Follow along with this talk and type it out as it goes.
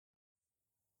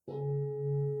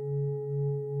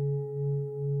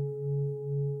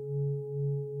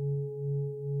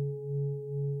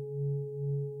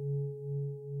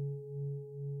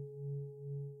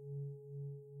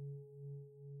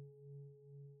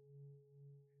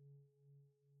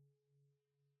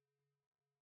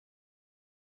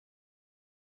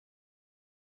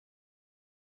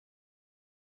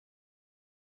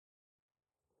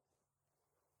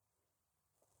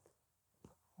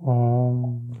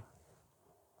Om.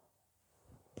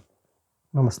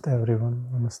 Namaste everyone.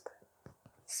 Namaste.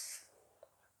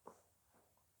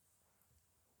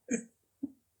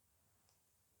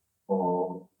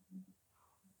 Om.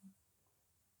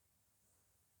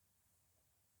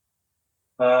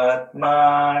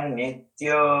 Atma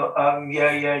nityo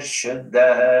avyaya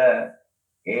shuddha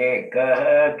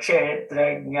ekah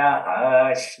kshetrajna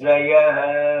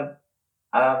ashrayah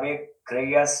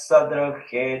avikriya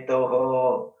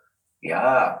sadruhetuho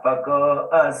vyapako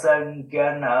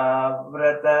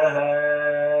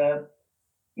asankhyanavratah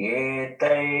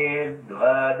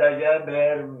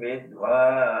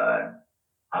etairdvadayabirvidvan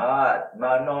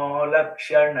atmano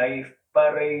lakshanaiः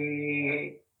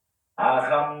paraiः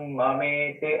aham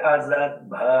mameti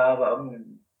azadbhavam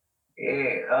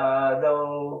ehado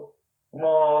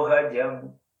mohajam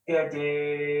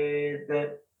tyajet.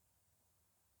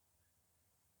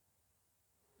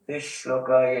 This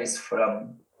shloka is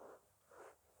from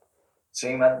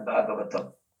Srimad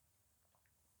Bhagavatam.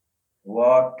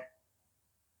 What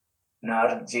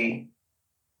Narji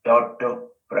taught to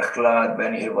Prahlad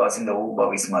when he was in the womb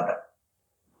of his mother,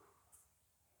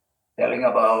 telling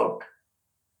about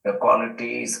the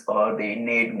qualities or the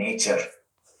innate nature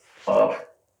of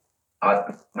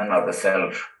Atman or the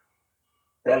self.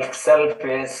 The self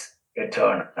is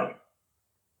eternal,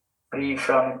 free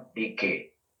from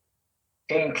decay,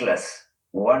 taintless,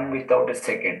 one without a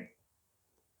second,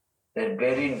 the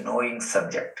very knowing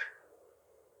subject,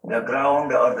 the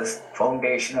ground or the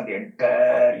foundation of the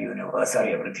entire universe or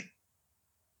everything,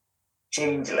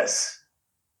 changeless,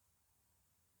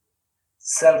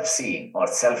 self-seeing or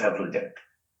self-effulgent,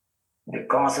 the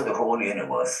cause of the whole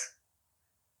universe,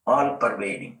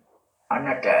 all-pervading,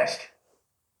 unattached,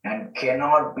 and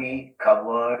cannot be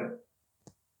covered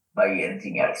by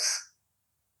anything else.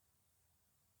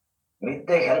 With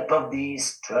the help of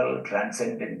these 12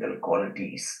 transcendental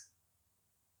qualities,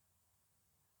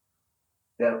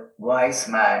 the wise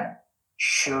man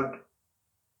should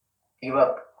give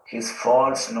up his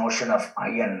false notion of I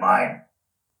and mine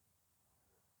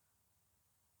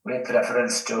with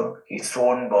reference to his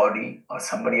own body or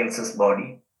somebody else's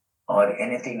body or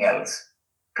anything else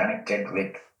connected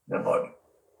with the body.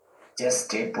 Just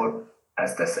stay put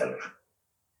as the self.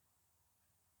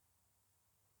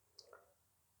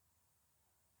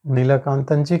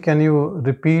 Nilakantanji, can you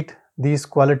repeat these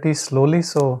qualities slowly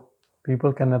so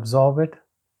people can absorb it?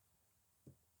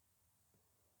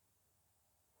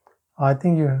 I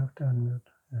think you have to unmute.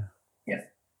 Yes.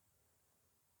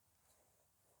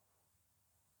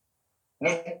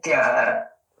 Nityaha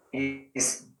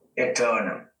is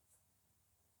eternal.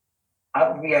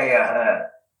 Abhyayaha,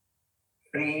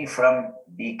 free from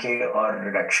decay or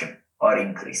reduction or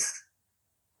increase.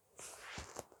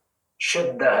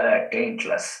 Shuddha,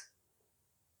 taintless.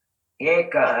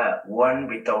 Ekaha, one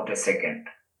without a second.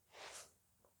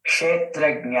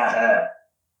 Kshetrajnaha,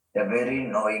 the very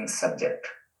knowing subject.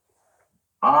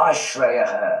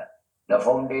 Ashrayaha, the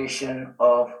foundation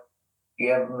of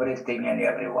everything and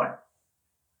everyone.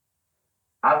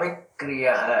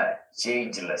 Avikriyaha,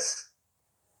 changeless.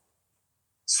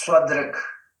 Swadrak,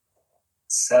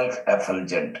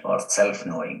 self-effulgent or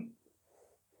self-knowing.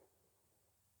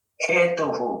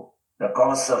 Hetuhu, the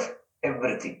cause of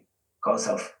everything, cause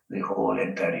of the whole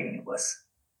entire universe.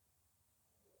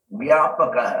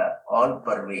 Vyapakaha,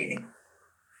 all-pervading.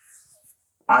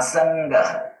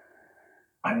 Asangaha,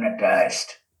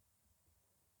 unattached.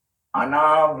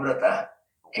 Anavrata,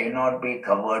 cannot be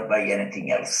covered by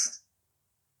anything else.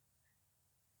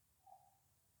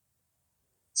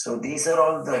 So these are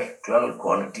all the 12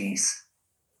 qualities,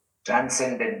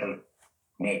 transcendental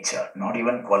nature, not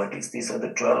even qualities. These are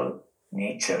the 12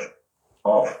 nature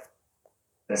of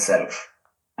the self.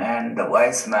 And the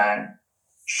wise man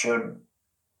should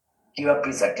give up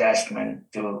his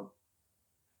attachment to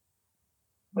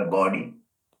the body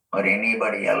or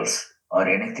anybody else or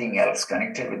anything else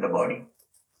connected with the body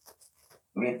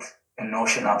with a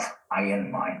notion of I and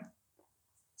mine.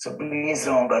 So please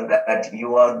remember that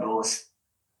you are those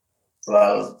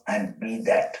 12 and be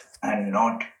that, and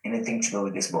not anything to do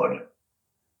with this body,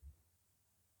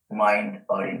 mind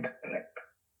or intellect.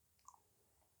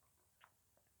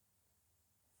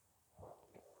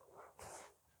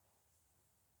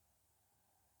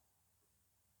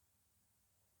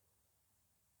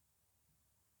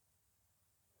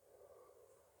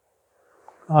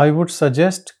 I would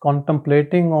suggest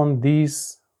contemplating on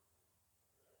these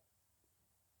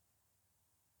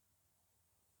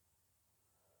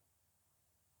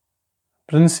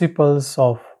principles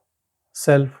of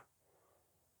self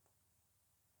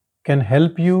can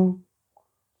help you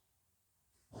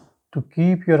to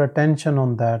keep your attention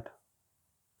on that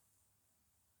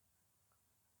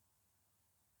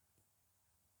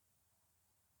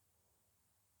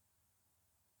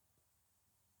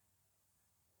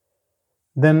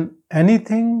then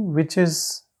anything which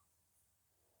is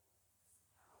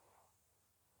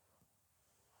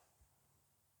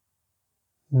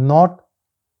not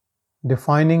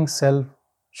defining self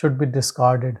should be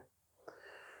discarded.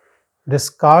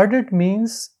 Discarded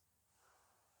means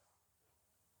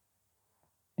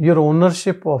your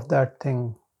ownership of that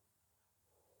thing.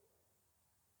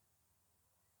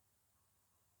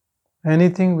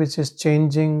 Anything which is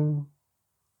changing,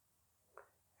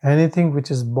 anything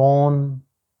which is born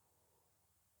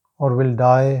or will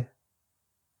die,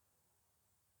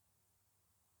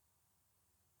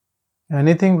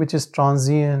 anything which is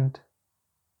transient,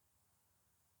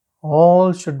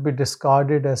 all should be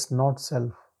discarded as not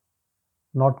self,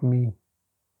 not me.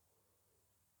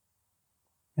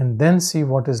 And then see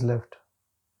what is left.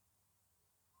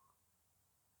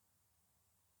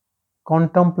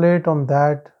 Contemplate on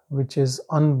that which is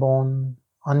unborn,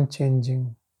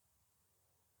 unchanging,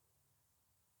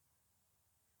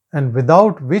 and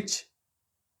without which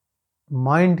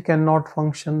mind cannot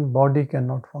function, body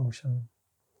cannot function.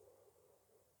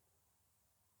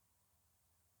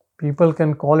 People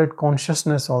can call it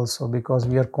consciousness also, because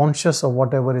we are conscious of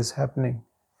whatever is happening.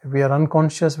 If we are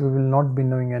unconscious, we will not be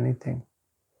knowing anything.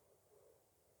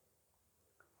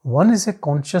 One is a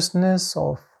consciousness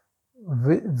of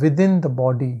within the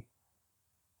body,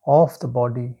 of the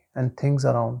body and things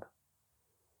around.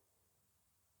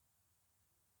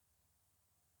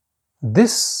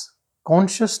 This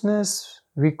consciousness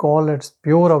we call it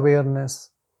pure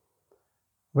awareness,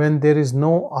 when there is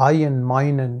no I and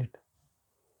mine in it.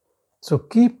 So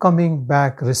keep coming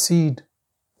back, recede,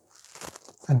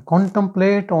 and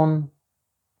contemplate on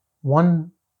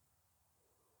one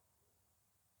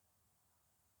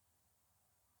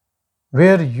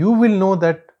where you will know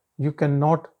that you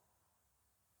cannot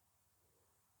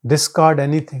discard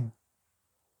anything.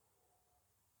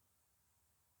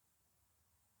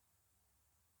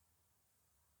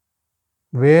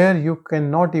 Where you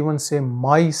cannot even say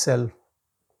myself.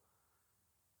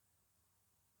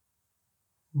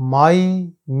 My,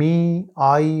 me,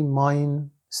 I,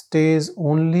 mine stays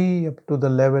only up to the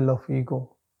level of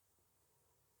ego.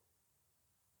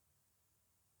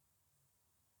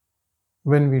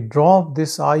 When we drop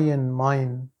this I and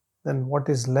mine, then what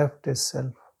is left is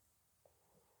self.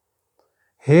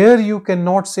 Here you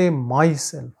cannot say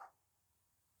myself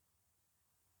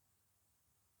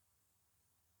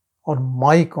or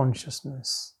my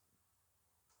consciousness.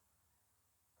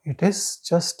 It is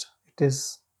just, it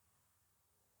is.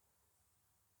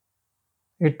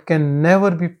 It can never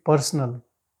be personal.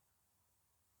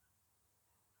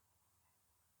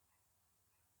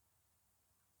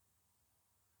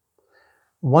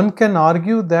 One can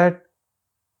argue that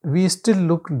we still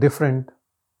look different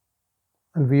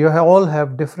and we all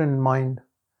have different mind,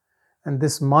 and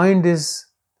this mind is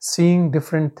seeing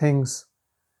different things.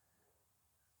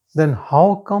 Then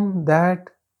how come that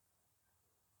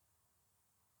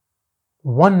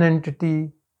one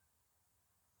entity,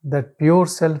 that pure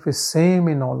self, is same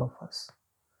in all of us?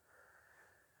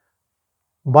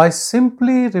 By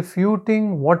simply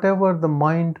refuting whatever the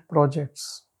mind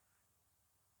projects.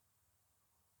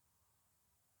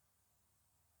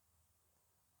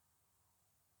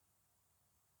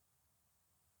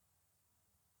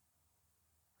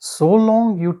 So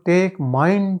long you take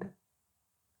mind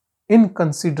in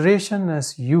consideration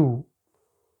as you,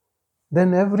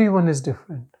 then everyone is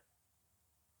different.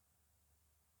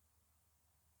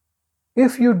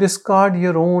 If you discard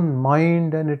your own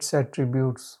mind and its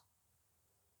attributes,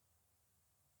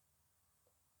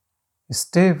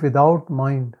 stay without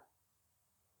mind,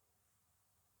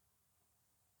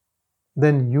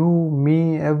 then you,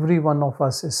 me, every one of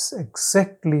us is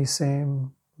exactly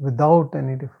same without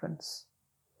any difference.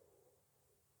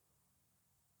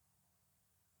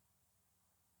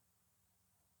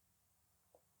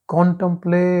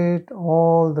 Contemplate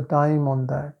all the time on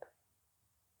that.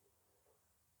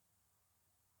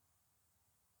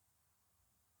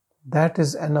 That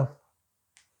is enough.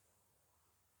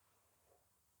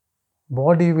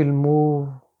 Body will move,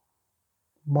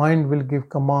 mind will give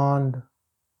command,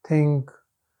 think.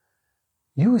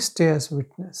 You stay as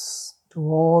witness to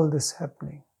all this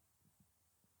happening.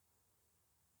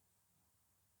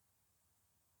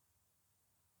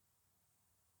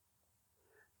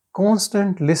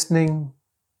 Constant listening,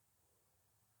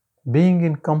 being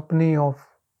in company of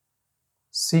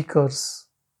seekers,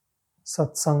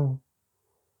 satsang,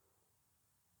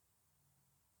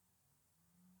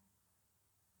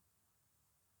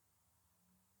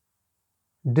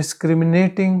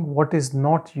 discriminating what is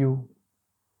not you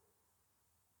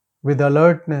with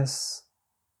alertness,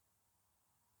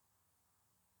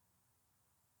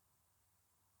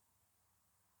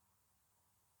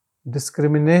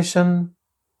 discrimination,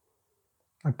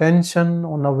 attention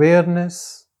on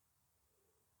awareness,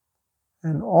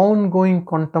 and ongoing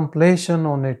contemplation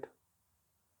on it,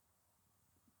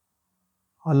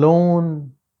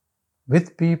 alone,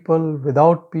 with people,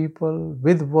 without people,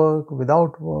 with work,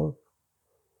 without work.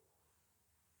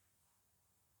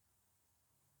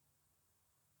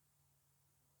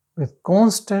 With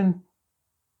constant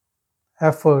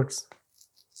efforts,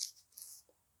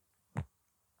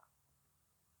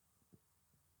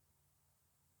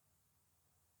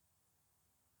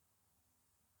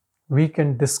 we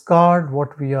can discard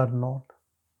what we are not.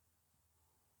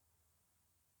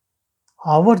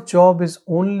 Our job is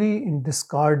only in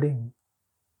discarding,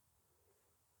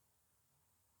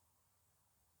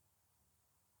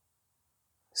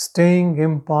 staying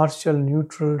impartial,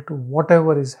 neutral to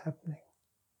whatever is happening.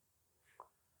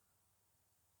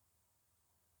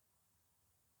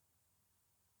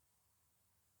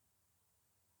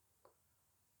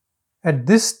 At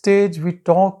this stage, we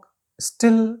talk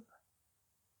still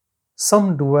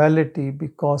some duality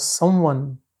because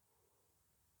someone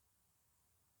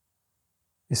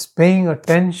is paying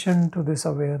attention to this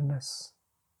awareness.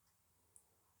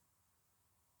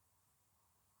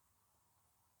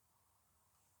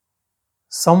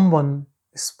 Someone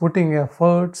is putting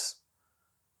efforts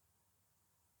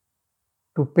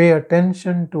to pay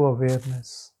attention to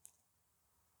awareness.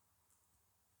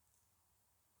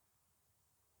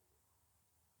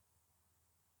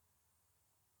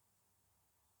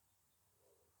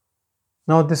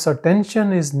 Now, this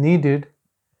attention is needed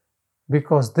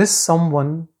because this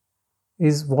someone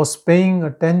was paying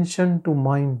attention to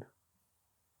mind,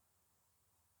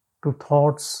 to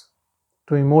thoughts,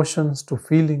 to emotions, to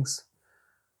feelings.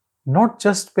 Not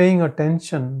just paying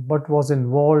attention, but was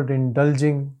involved in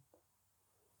indulging,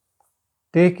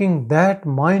 taking that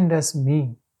mind as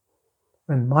me.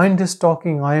 When mind is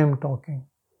talking, I am talking.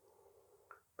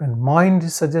 When mind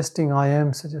is suggesting, I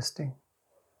am suggesting.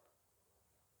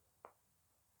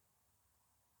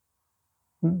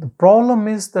 The problem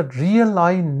is that real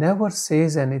I never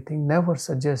says anything, never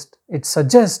suggests. It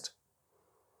suggests.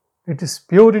 It is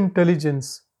pure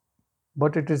intelligence,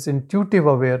 but it is intuitive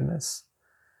awareness.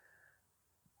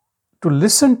 To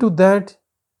listen to that,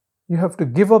 you have to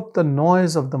give up the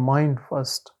noise of the mind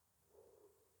first.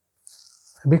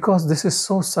 Because this is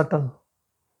so subtle,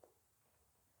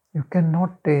 you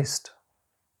cannot taste.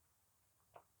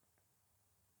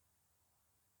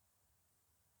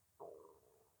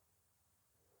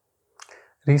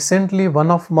 Recently, one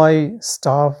of my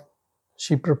staff,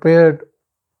 she prepared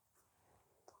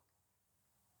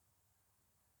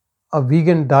a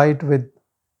vegan diet with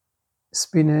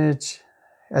spinach,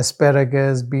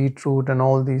 asparagus, beetroot, and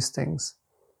all these things.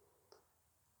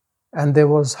 And there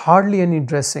was hardly any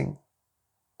dressing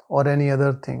or any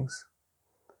other things.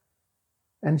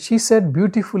 And she said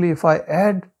beautifully, if I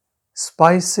add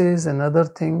spices and other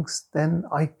things, then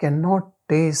I cannot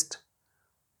taste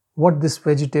what this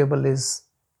vegetable is.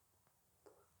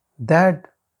 That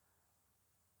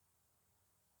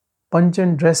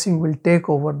pungent dressing will take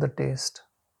over the taste.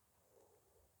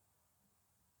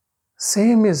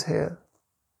 Same is here.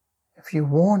 If you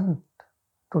want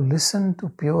to listen to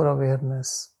pure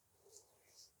awareness,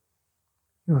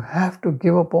 you have to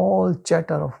give up all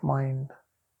chatter of mind.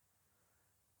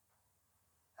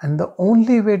 And the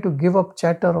only way to give up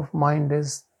chatter of mind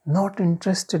is not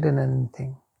interested in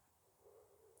anything.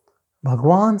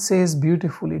 Bhagavan says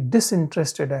beautifully,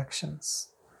 disinterested actions.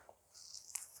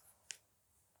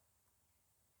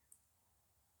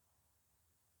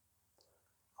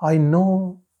 I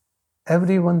know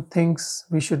everyone thinks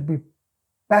we should be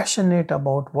passionate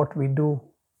about what we do.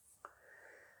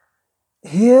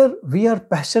 Here we are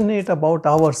passionate about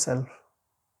ourselves,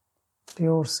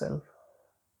 pure self,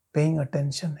 paying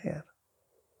attention here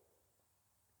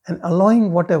and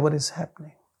allowing whatever is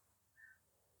happening.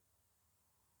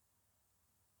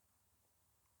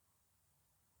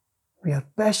 We are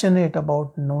passionate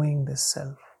about knowing this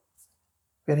self.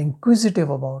 We are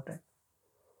inquisitive about it.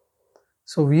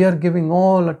 So we are giving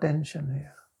all attention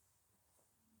here.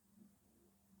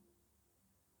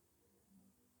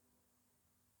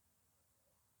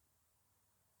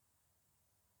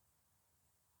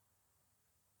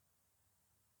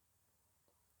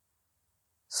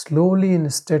 Slowly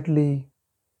and steadily,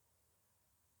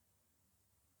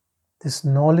 this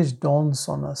knowledge dawns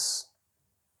on us.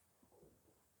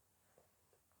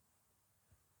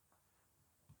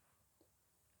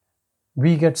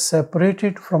 We get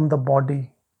separated from the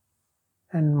body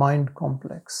and mind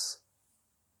complex.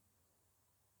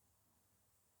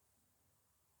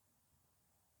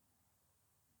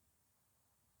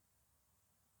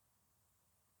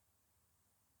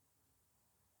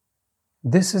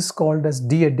 This is called as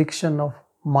de-addiction of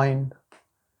mind.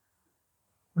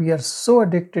 We are so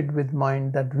addicted with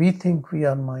mind that we think we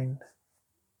are mind.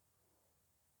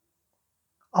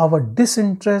 Our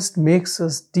disinterest makes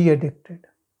us de-addicted.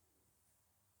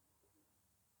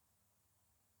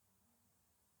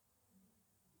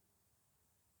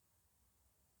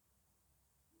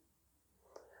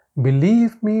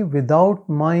 Believe me, without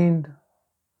mind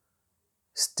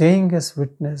staying as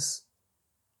witness,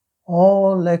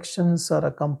 all actions are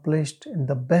accomplished in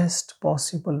the best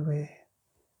possible way.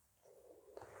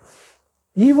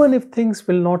 Even if things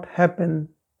will not happen,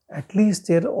 at least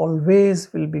there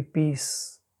always will be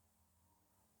peace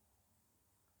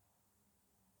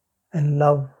and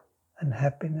love and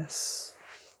happiness.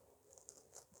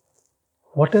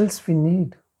 What else we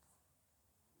need?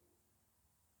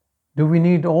 Do we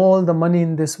need all the money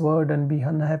in this world and be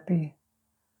unhappy?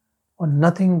 Or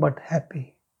nothing but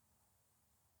happy?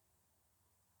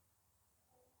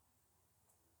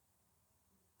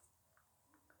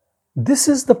 This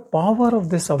is the power of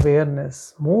this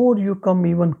awareness. More you come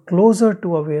even closer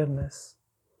to awareness,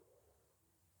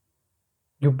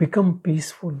 you become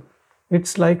peaceful.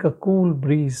 It's like a cool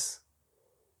breeze.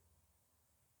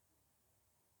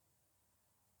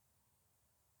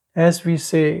 As we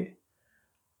say,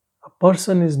 a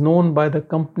person is known by the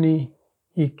company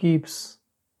he keeps.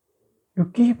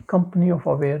 You keep company of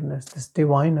awareness, this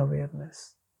divine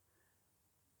awareness.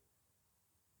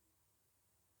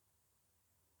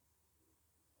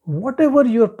 Whatever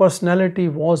your personality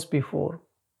was before,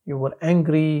 you were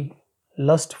angry,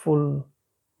 lustful,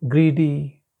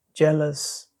 greedy,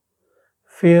 jealous,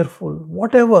 fearful,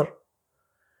 whatever.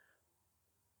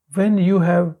 When you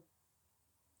have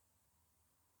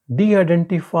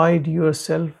de-identified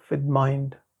yourself with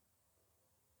mind,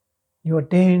 you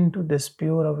attain to this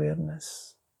pure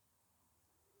awareness.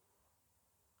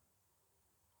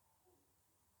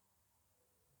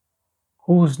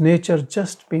 Whose nature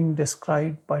just being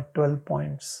described by 12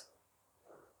 points.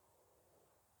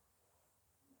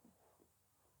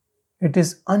 It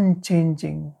is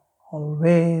unchanging,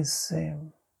 always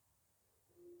same.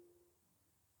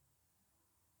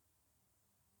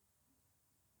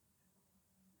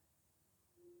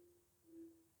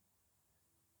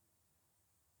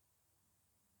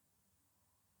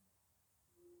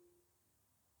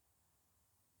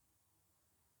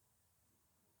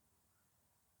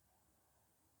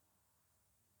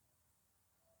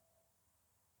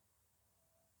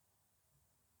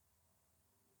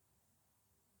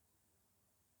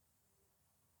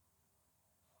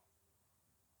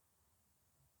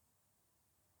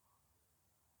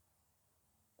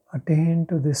 Attain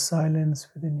to this silence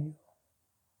within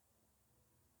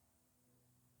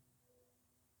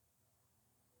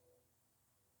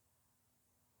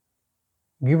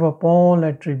you. Give up all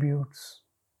attributes.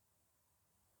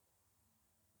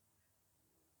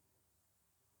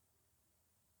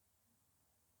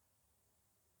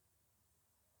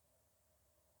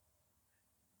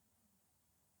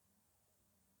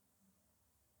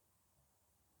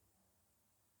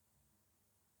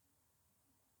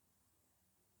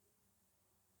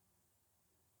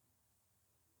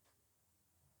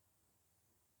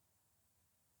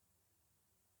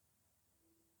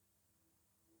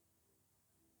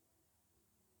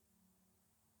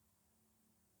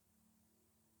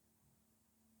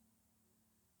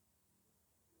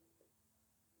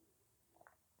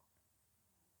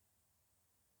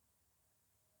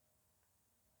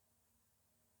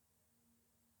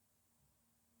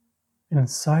 In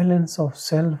silence of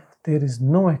self, there is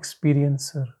no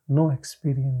experiencer, no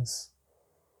experience.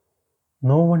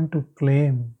 No one to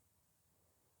claim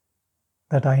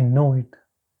that I know it.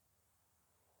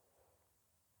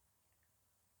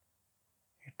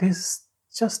 It is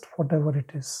just whatever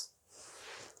it is.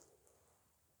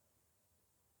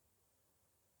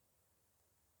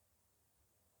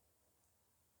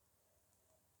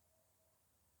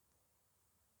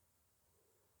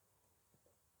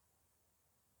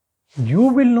 You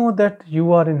will know that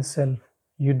you are in self.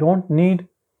 You don't need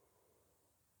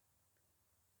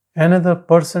another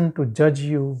person to judge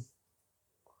you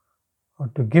or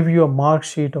to give you a mark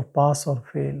sheet of pass or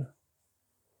fail.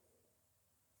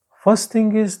 First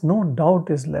thing is, no doubt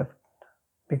is left,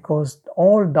 because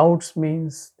all doubts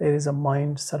means there is a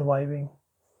mind surviving.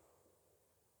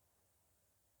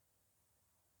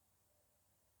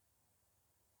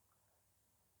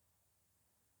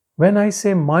 When I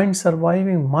say mind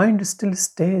surviving, mind still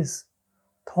stays.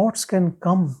 Thoughts can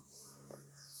come,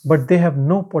 but they have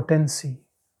no potency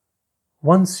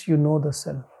once you know the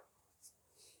self.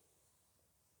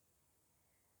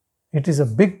 It is a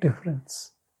big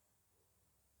difference.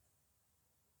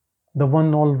 the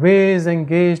one always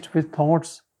engaged with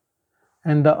thoughts,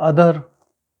 and the other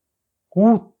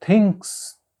who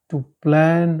thinks to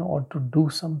plan or to do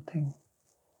something.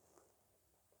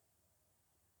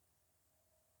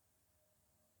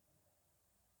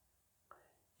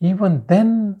 Even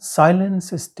then,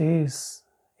 silence stays,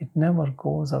 it never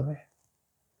goes away.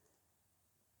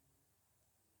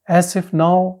 As if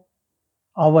now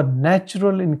our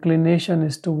natural inclination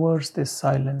is towards this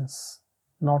silence,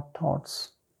 not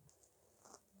thoughts.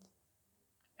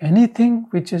 Anything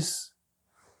which is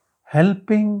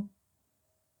helping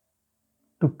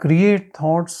to create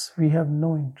thoughts, we have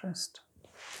no interest.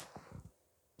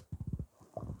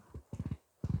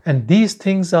 And these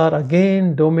things are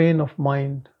again domain of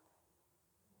mind.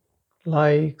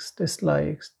 Likes,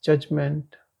 dislikes,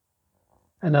 judgment,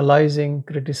 analyzing,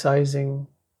 criticizing,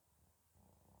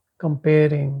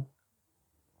 comparing.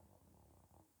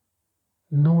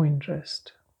 No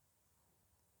interest.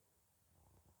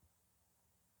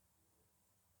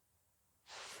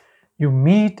 You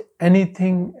meet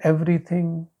anything,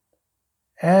 everything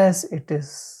as it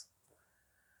is.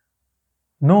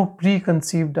 No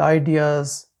preconceived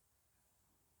ideas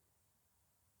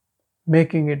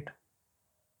making it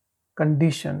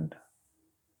conditioned.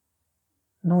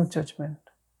 No judgment.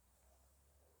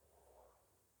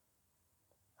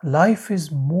 Life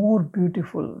is more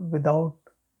beautiful without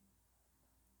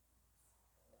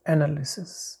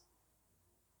analysis.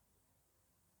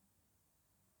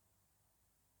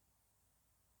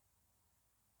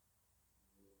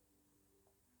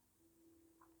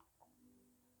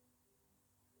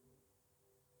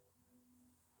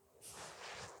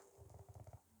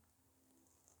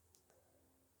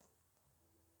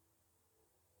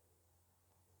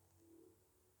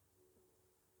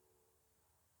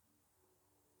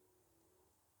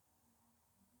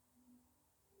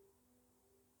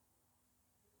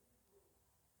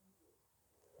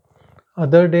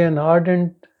 Other day, an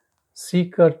ardent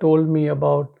seeker told me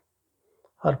about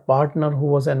her partner who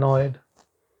was annoyed.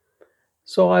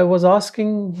 So I was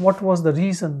asking what was the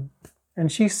reason, and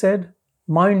she said,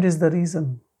 mind is the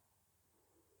reason.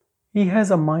 He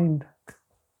has a mind.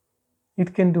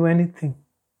 It can do anything.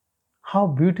 How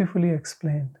beautifully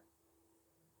explained.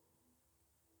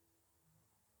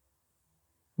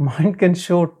 Mind can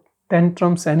show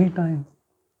tantrums anytime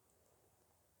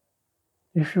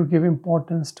if you give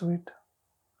importance to it.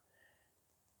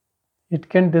 It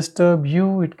can disturb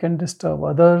you, it can disturb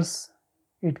others,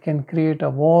 it can create a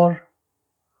war.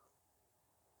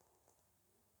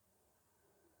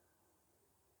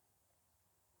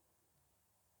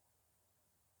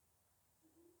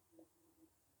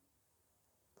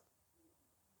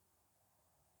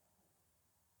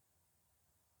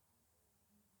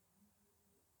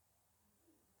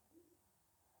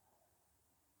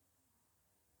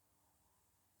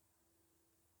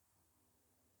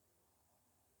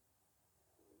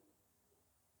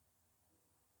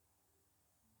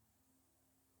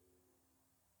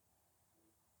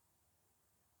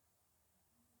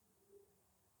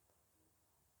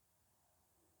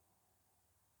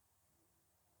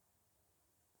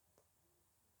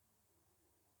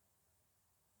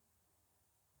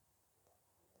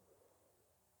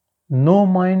 No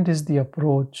mind is the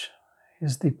approach,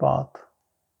 is the path.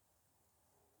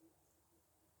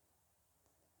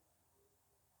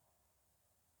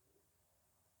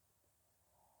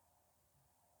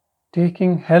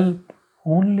 Taking help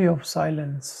only of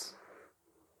silence.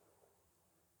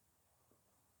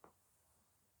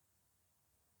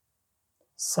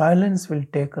 Silence will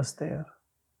take us there.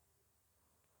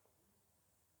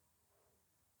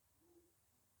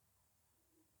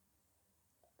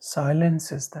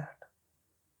 Silence is that.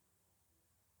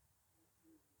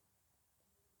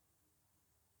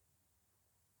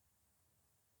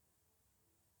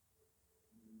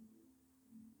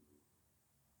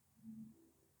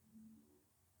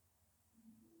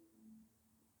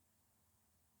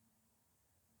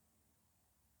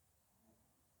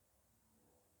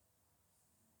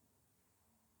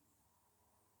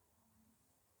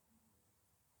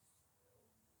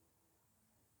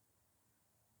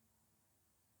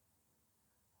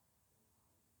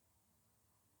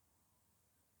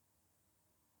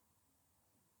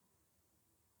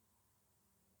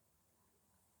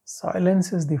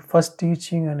 Silence is the first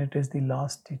teaching and it is the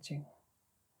last teaching.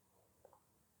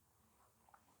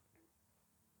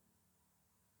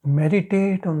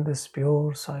 Meditate on this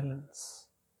pure silence.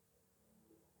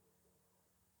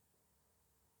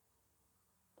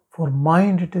 For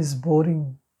mind, it is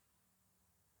boring.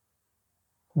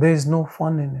 There is no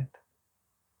fun in it.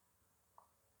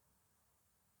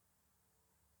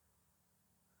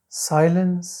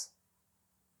 Silence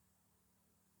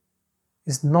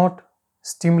is not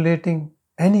stimulating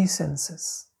any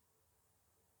senses.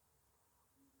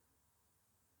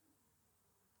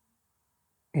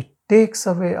 It takes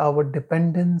away our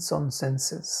dependence on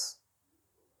senses,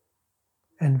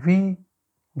 and we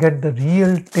get the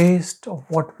real taste of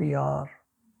what we are.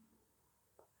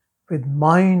 With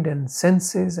mind and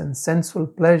senses and sensual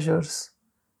pleasures,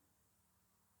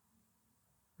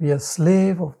 we are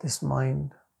slave of this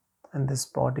mind and this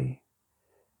body.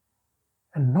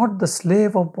 And not the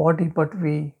slave of body, but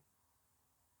we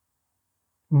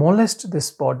molest this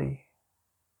body.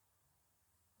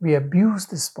 We abuse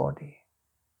this body.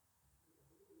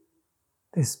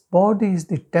 This body is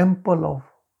the temple of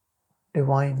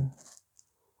divine,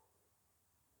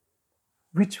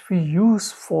 which we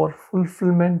use for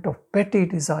fulfillment of petty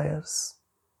desires.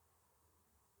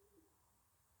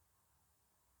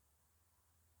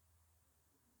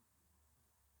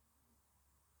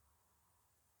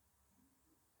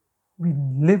 We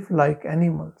live like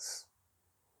animals.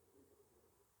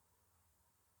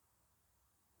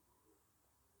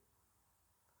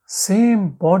 Same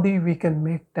body we can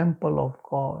make temple of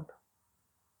God.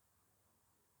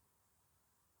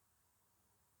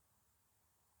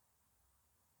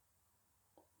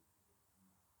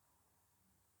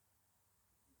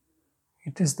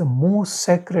 It is the most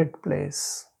sacred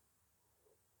place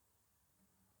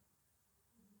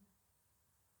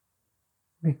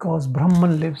because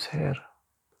Brahman lives here.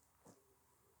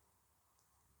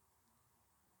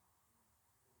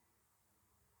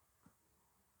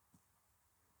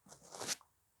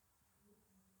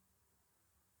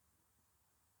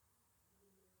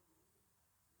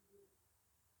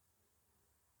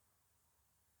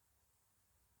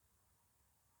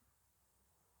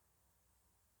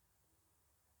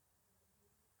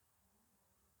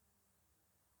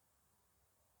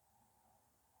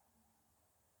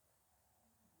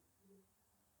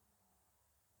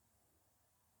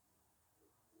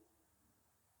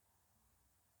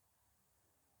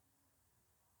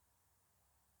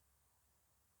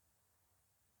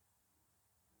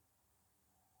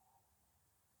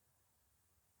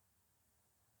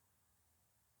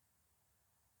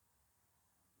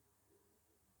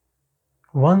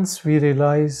 Once we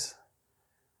realize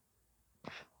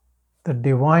the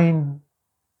divine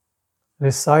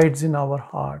resides in our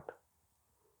heart,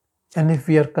 and if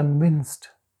we are convinced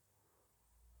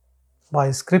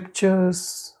by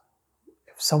scriptures,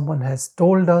 if someone has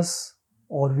told us,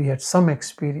 or we had some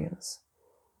experience,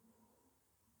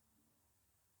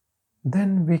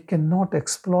 then we cannot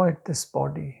exploit this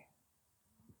body.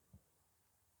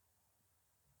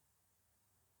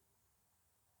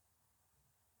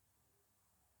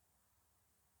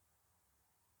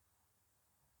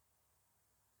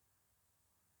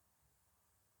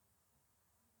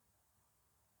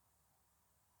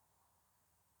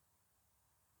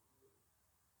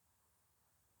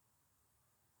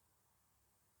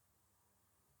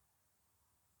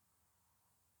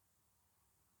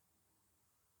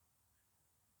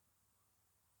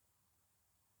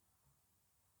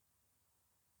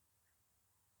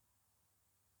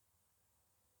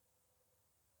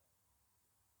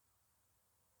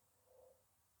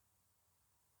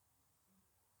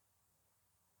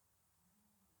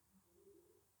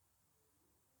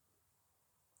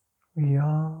 We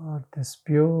are this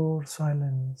pure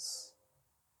silence,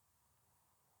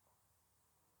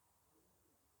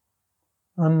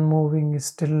 unmoving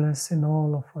stillness in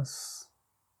all of us.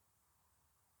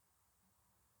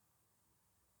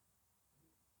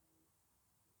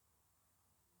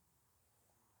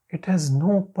 It has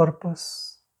no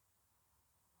purpose.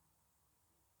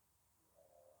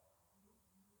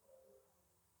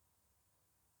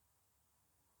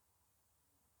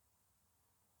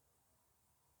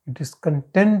 It is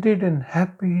contented and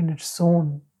happy in its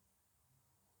own.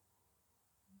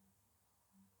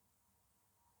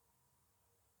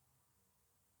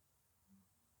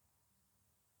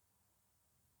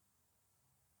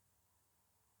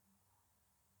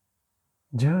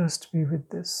 Just be with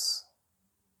this.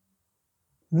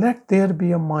 Let there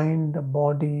be a mind, a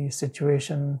body,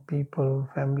 situation, people,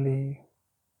 family.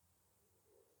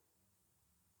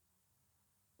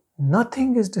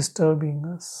 Nothing is disturbing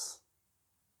us.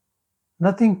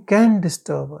 Nothing can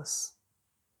disturb us.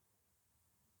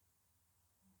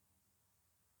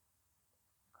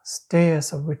 Stay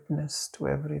as a witness to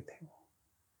everything.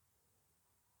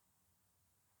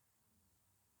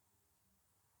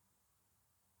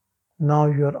 Now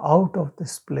you are out of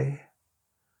this play.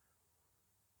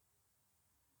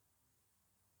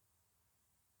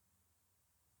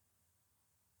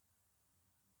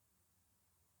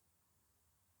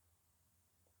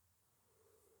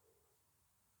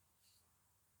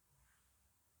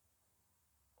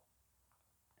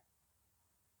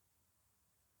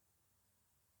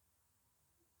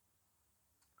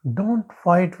 Don't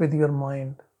fight with your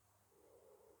mind.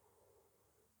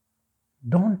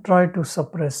 Don't try to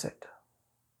suppress it.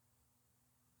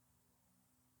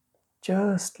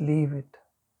 Just leave it.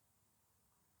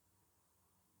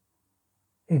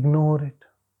 Ignore it.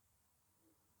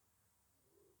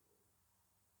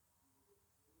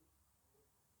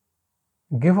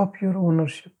 Give up your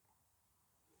ownership.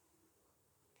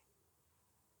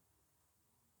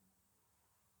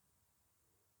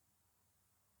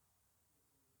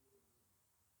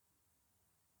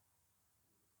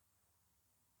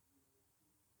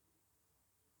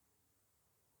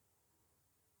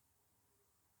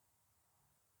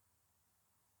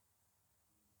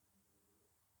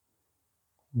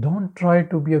 Don't try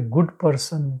to be a good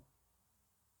person.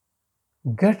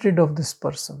 Get rid of this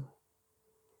person.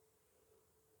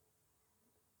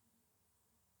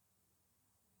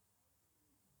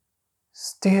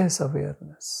 Stay as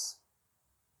awareness.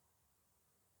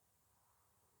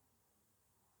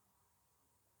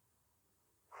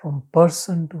 From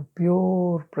person to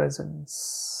pure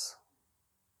presence.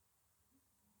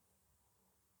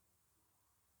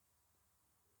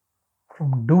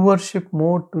 From doership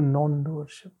mode to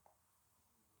non-doership.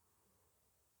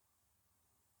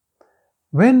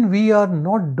 When we are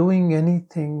not doing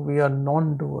anything, we are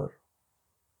non-doer.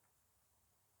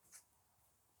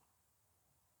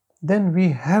 Then we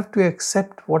have to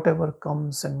accept whatever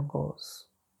comes and goes.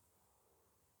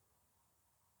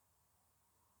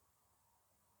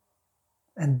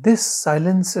 And this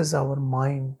silences our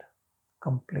mind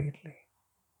completely.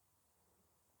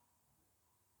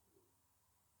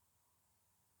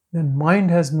 Then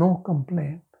mind has no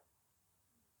complaint.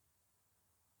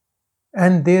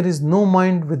 And there is no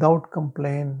mind without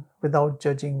complaint, without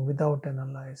judging, without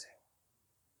analyzing.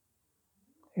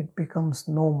 It becomes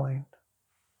no mind.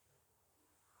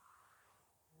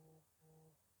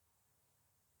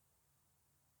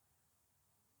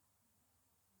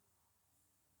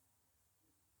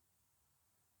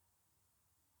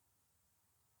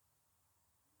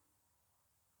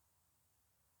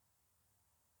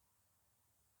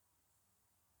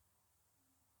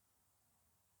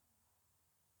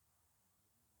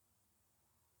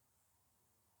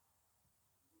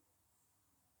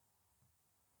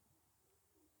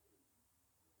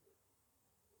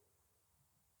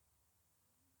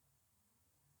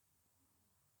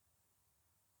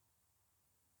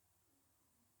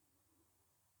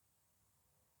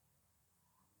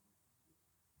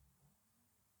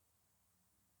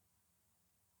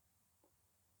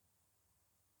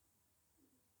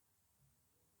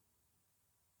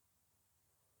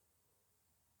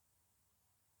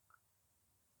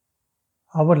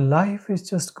 Our life is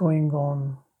just going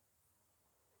on,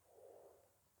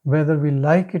 whether we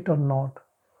like it or not.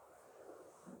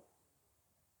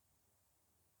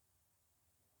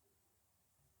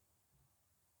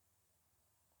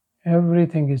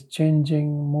 Everything is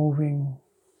changing, moving.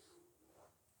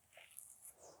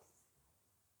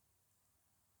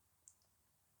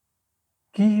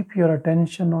 Keep your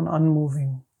attention on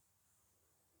unmoving.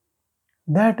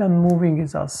 That unmoving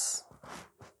is us,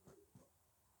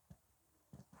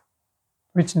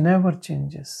 which never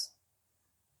changes.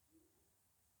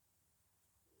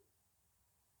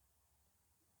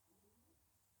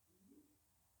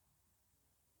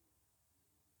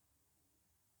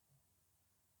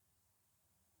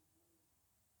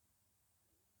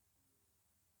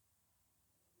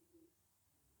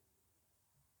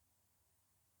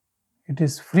 It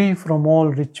is free from all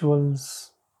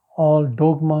rituals, all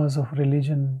dogmas of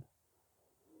religion.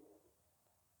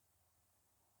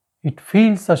 It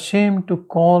feels ashamed to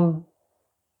call,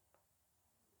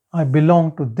 I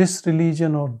belong to this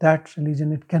religion or that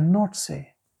religion. It cannot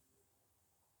say.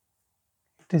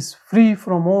 It is free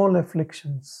from all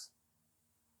afflictions.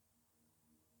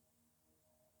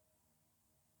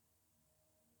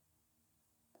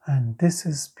 And this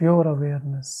is pure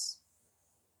awareness.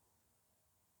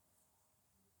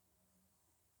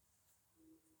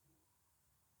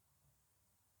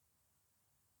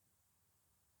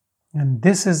 And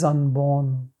this is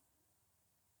unborn.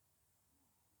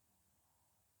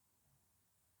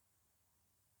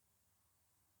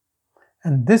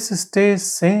 And this stays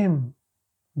same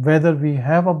whether we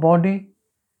have a body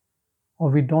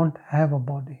or we don't have a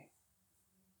body.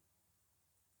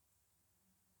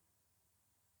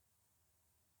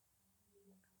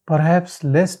 Perhaps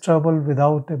less trouble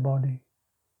without a body.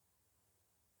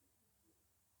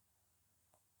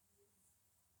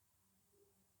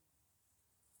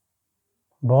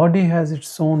 Body has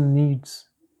its own needs.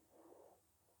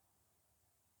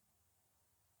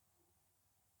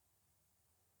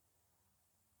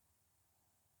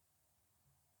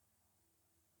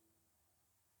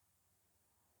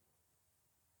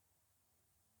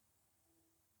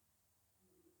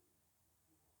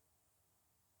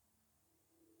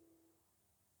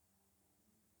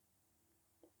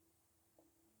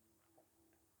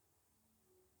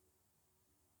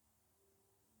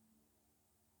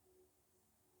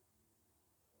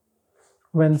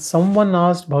 When someone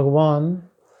asked Bhagavan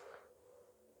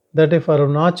that if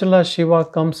Arunachala Shiva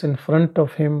comes in front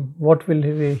of him, what will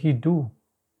he do?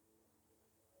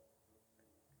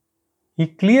 He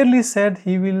clearly said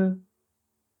he will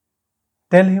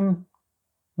tell him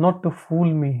not to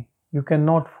fool me. You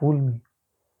cannot fool me.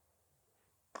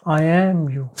 I am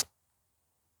you.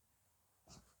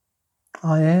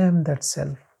 I am that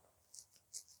self.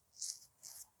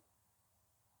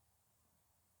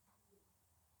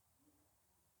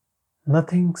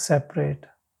 Nothing separate.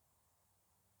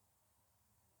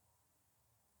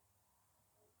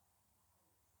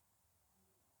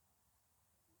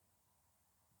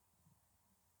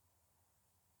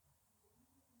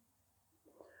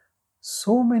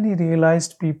 So many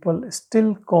realized people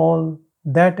still call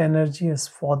that energy as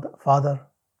Father,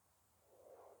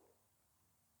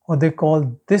 or they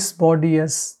call this body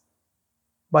as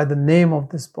by the name of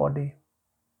this body,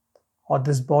 or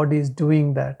this body is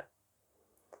doing that.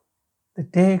 They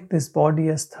take this body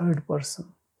as third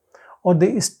person, or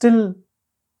they still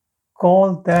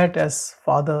call that as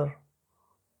father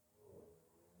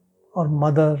or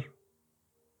mother.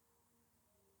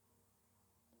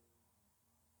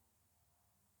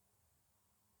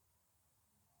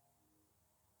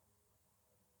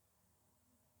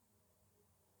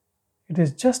 It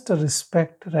is just a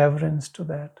respect, reverence to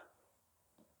that.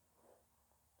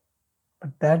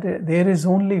 But that there is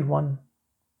only one.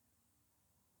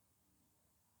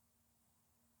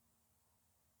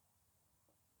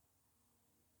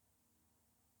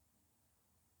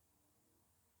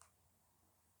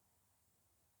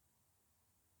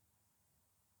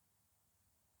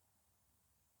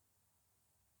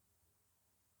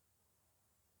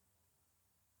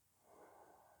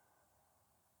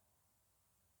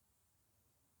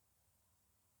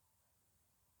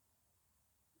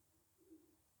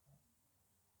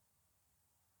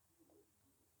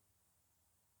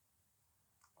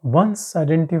 Once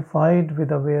identified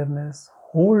with awareness,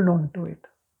 hold on to it.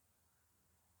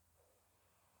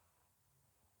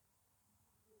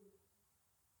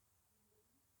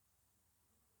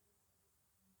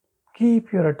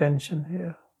 Keep your attention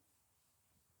here.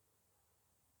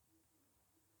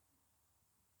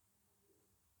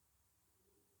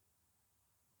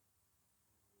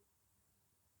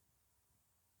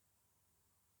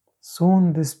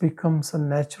 Soon this becomes a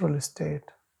natural state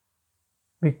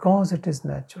because it is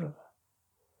natural.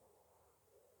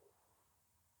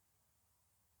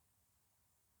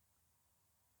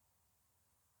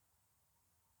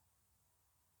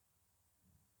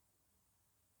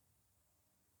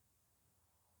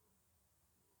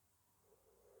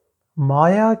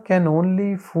 Maya can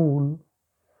only fool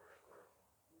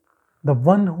the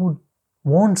one who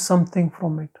wants something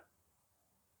from it.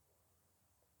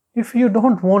 If you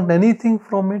don't want anything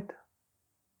from it,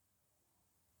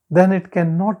 then it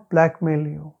cannot blackmail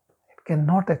you, it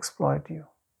cannot exploit you.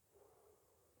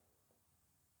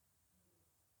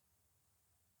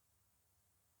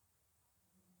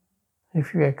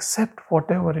 If you accept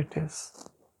whatever it is,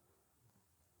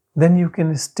 then you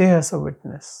can stay as a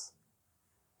witness.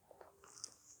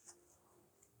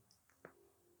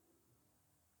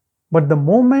 But the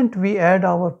moment we add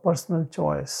our personal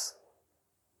choice,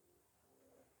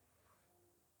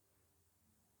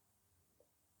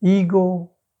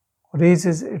 ego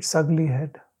raises its ugly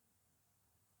head.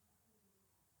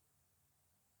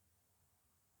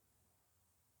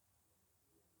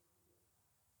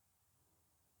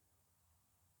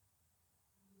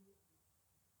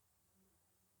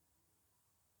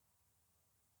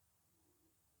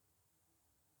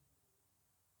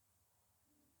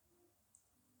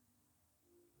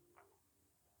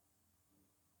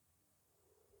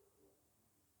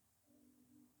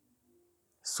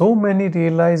 So many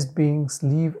realized beings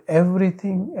leave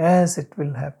everything as it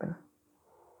will happen.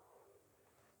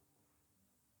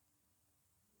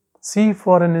 See,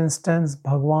 for an instance,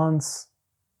 Bhagavan's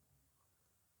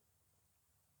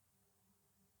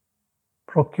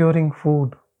procuring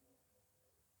food.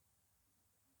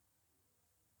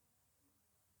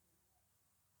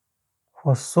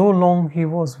 For so long he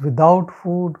was without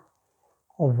food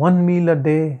or one meal a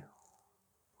day.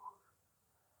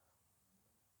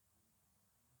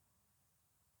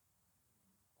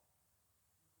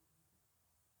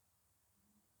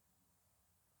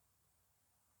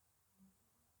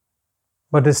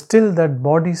 But still that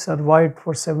body survived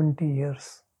for 70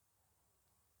 years.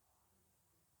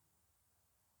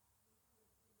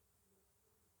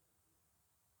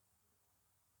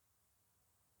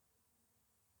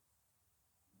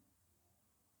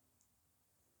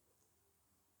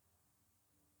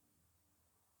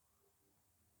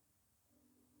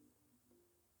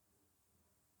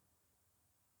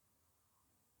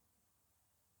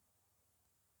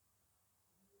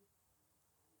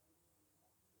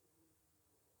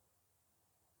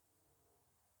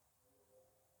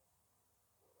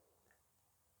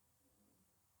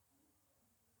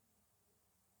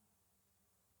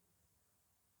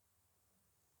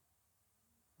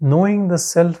 Knowing the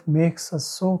self makes us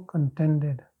so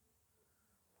contented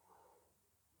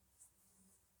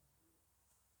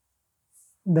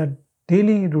that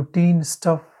daily routine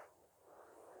stuff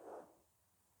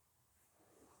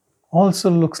also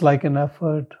looks like an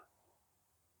effort.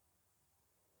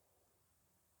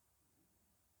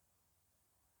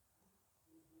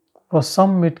 For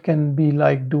some, it can be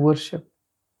like doership.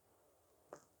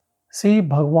 See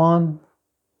Bhagavan,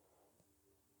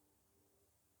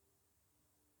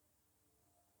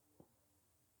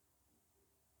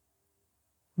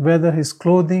 whether his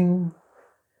clothing,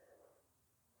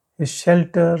 his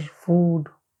shelter, food,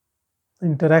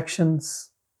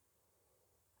 interactions,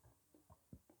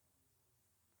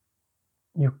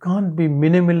 you can't be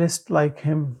minimalist like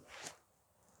him,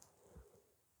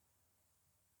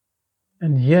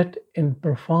 and yet in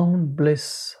profound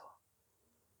bliss,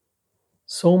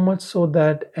 so much so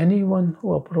that anyone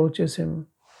who approaches him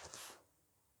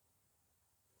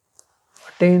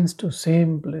attains to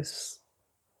same bliss.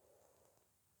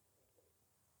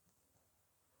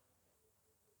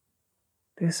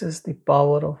 This is the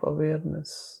power of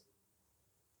awareness.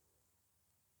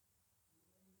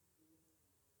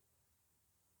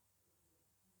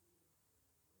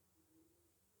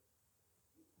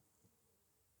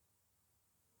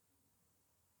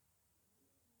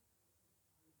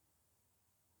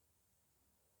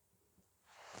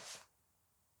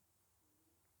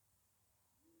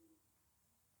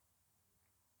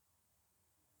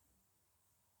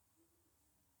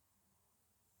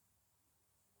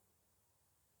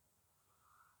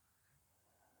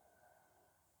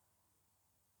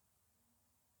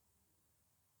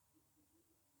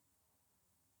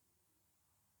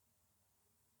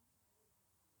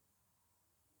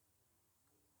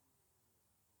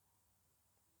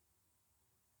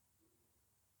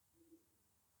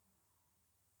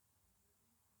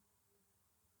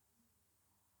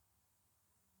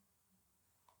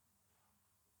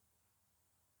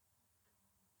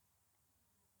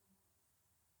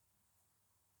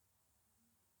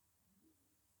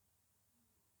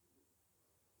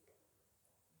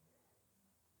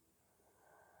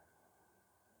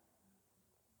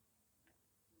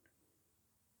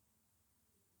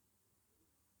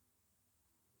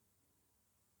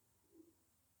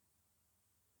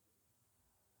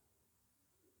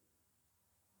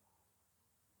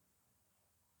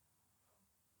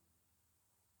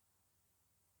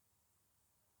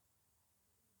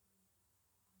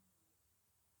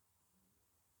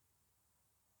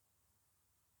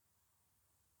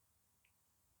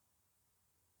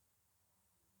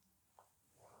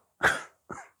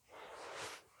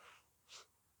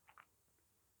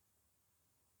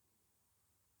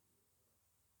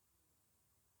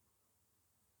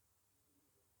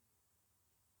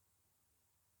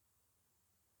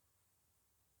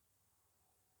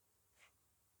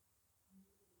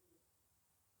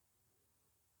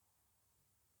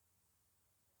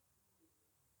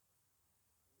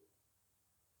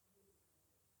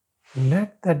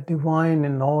 Let that divine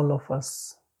in all of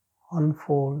us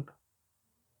unfold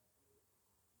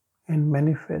and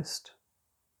manifest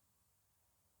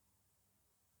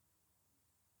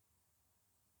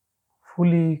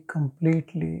fully,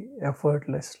 completely,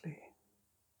 effortlessly.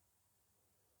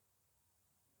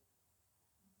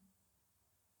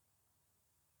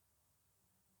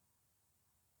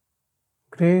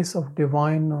 Grace of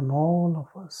divine on all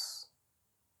of us.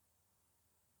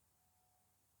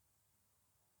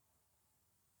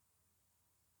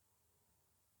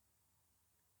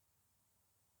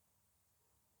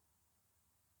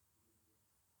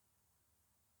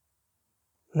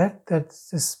 Let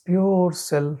this pure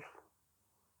self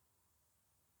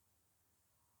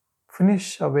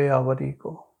finish away our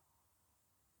ego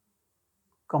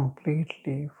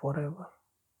completely forever.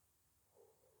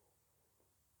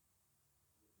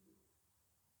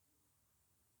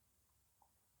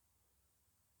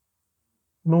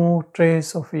 No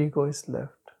trace of ego is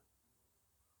left.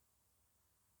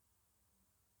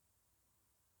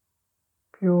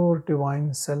 Pure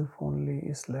divine self only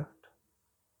is left.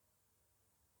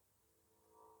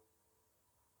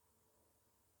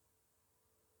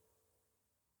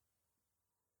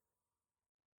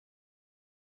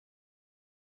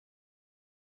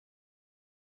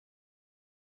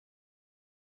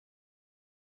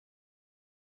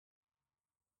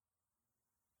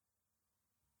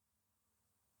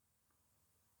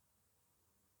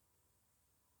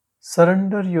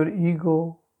 Surrender your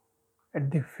ego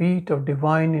at the feet of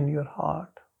divine in your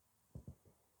heart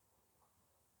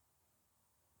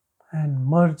and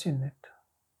merge in it.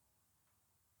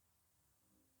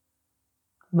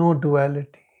 No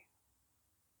duality.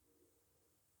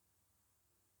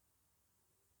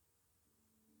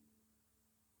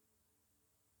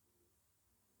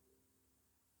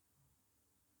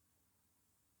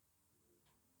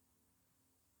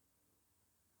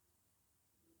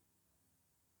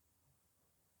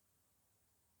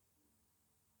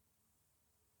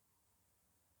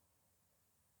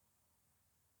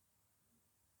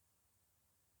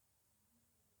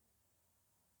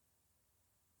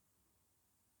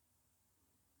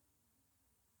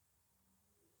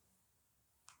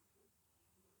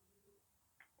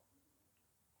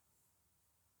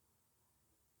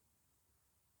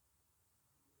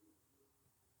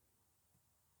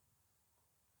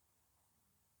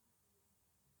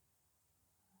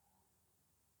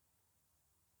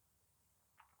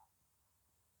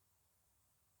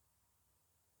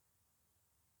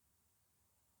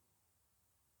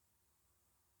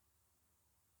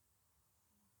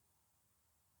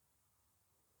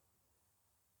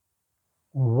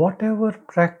 whatever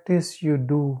practice you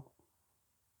do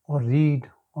or read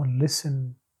or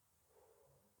listen,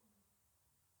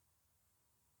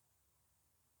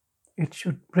 it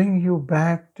should bring you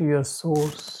back to your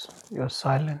source, your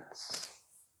silence.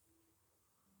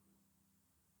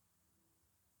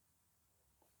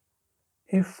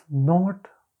 If not,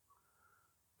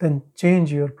 then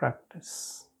change your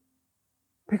practice.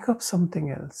 Pick up something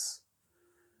else.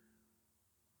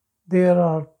 There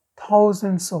are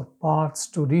thousands of paths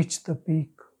to reach the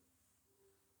peak.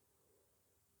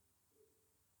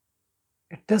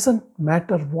 It doesn't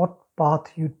matter what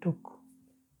path you took.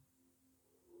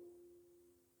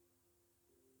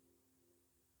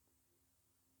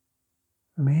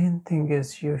 Main thing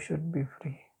is you should be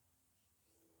free.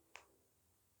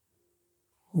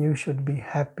 You should be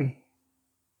happy.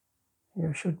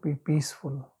 You should be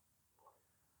peaceful.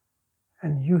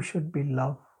 And you should be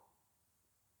love,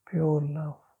 pure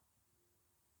love.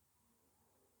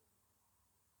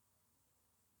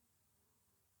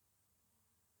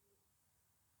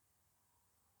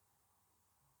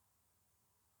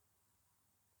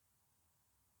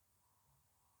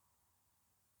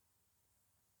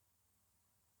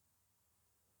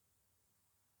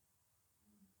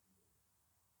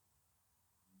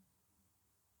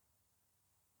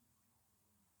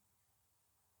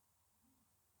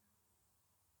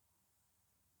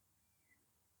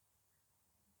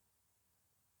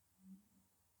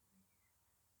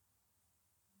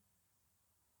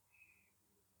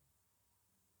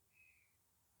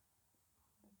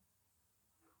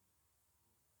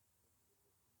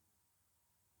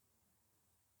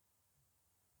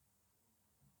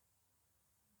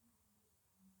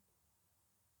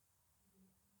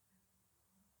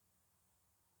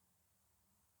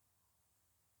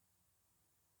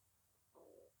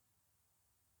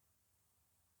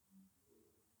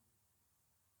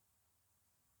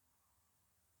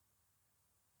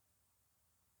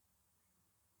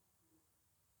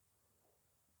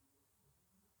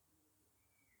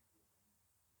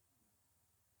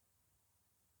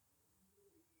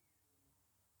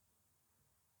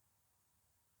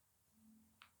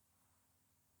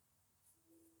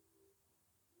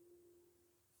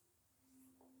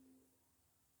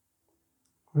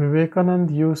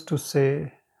 Vivekananda used to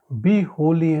say, be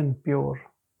holy and pure.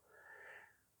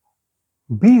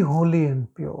 Be holy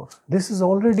and pure. This is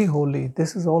already holy.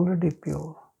 This is already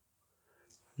pure.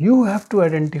 You have to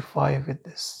identify with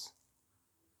this.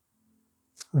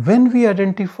 When we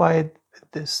identify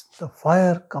with this, the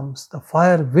fire comes, the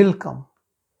fire will come.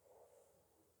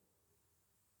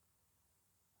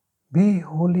 Be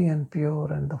holy and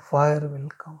pure, and the fire will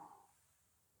come.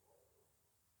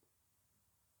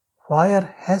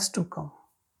 Fire has to come.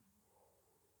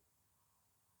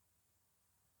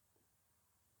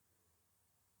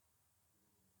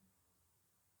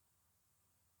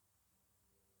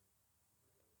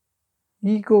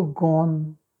 Ego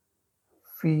gone,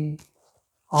 we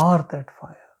are that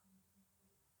fire.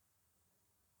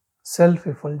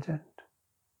 Self-effulgent,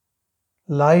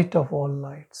 light of all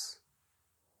lights.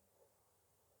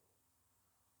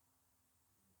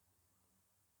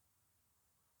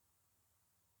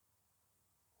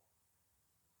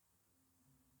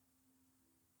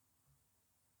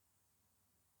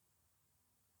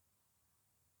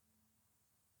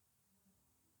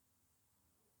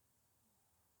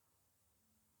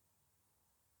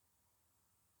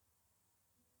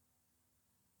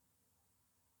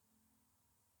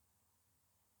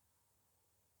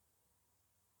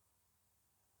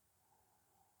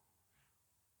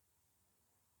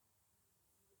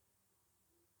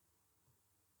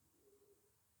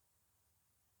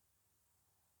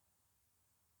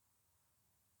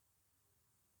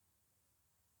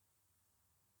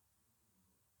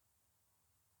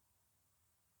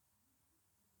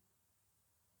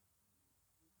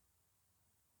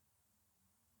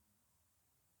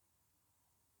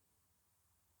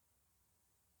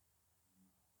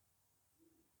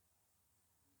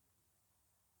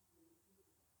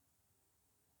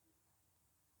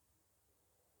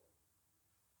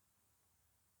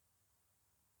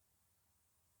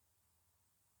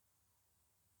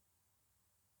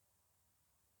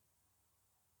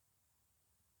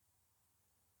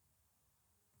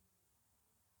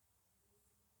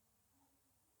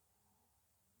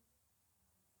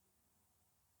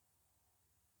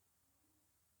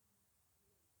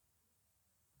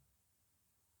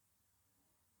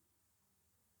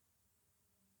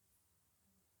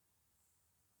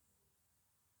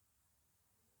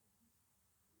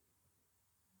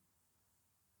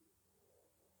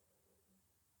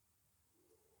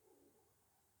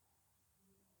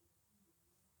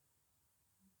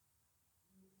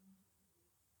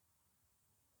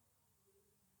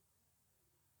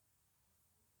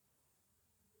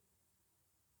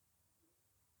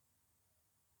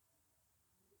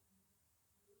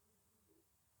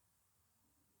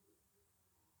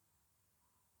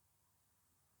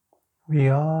 We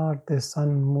are this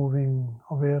unmoving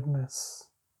awareness,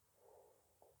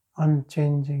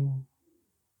 unchanging.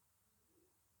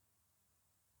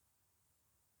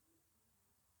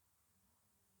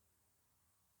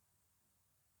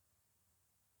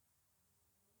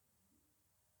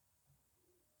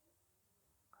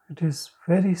 It is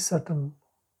very subtle,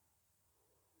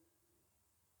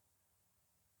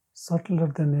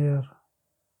 subtler than air,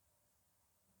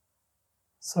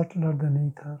 subtler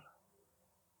than ether.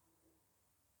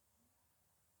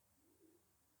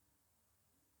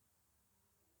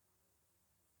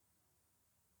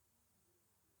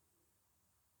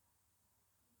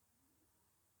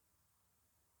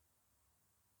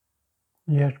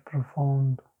 Yet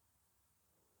profound,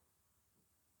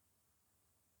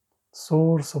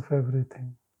 source of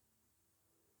everything.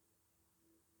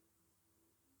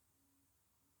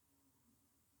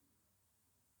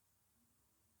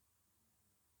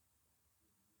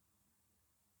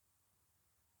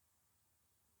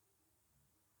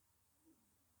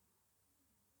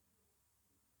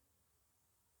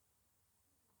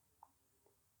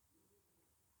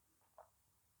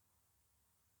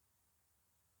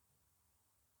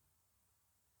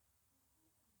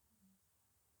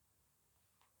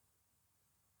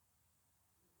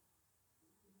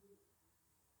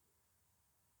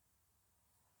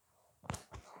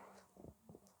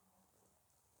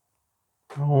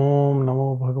 Om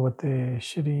Namo Bhagavate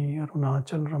Shri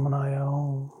Arunachal Ramanaya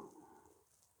Om.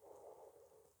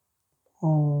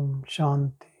 Om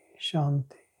Shanti,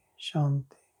 Shanti,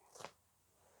 Shanti.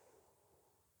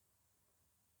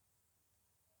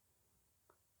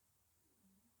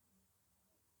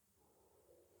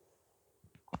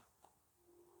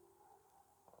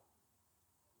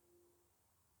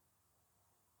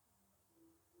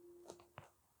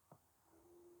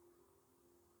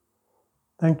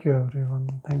 Thank you,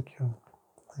 everyone. Thank you.